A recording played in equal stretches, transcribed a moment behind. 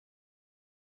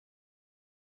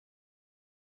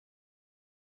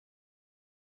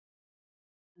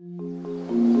Hi,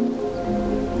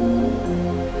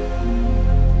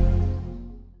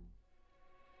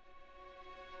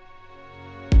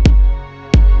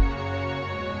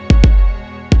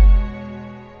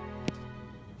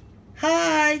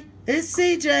 it's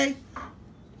CJ.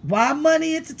 Wild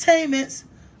Money Entertainment's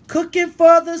cooking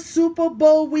for the Super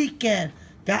Bowl weekend.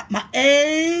 Got my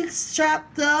eggs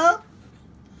chopped up.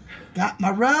 Got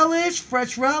my relish,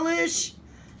 fresh relish.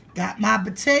 Got my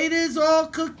potatoes all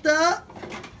cooked up.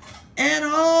 And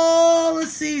all the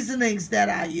seasonings that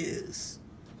I use.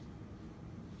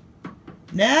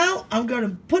 Now, I'm going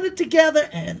to put it together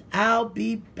and I'll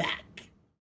be back.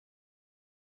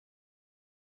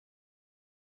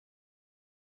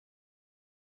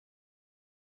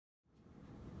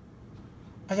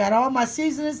 I got all my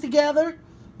seasonings together,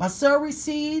 my celery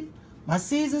seed, my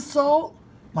seasoned salt,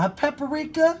 my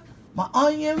paprika, my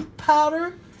onion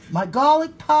powder, my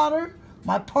garlic powder,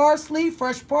 my parsley,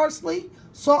 fresh parsley,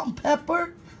 salt and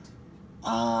pepper,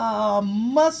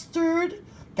 mustard,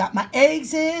 got my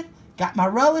eggs in, got my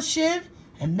relish in,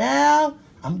 and now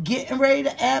I'm getting ready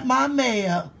to add my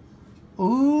mayo.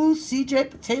 Ooh,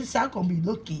 CJ potato salad gonna be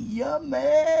looking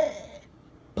yummy.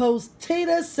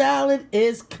 Potato salad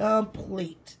is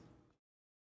complete.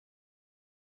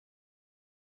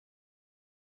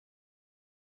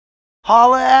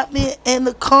 Holler at me in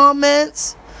the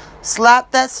comments.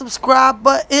 Slap that subscribe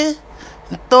button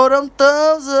and throw them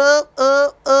thumbs up.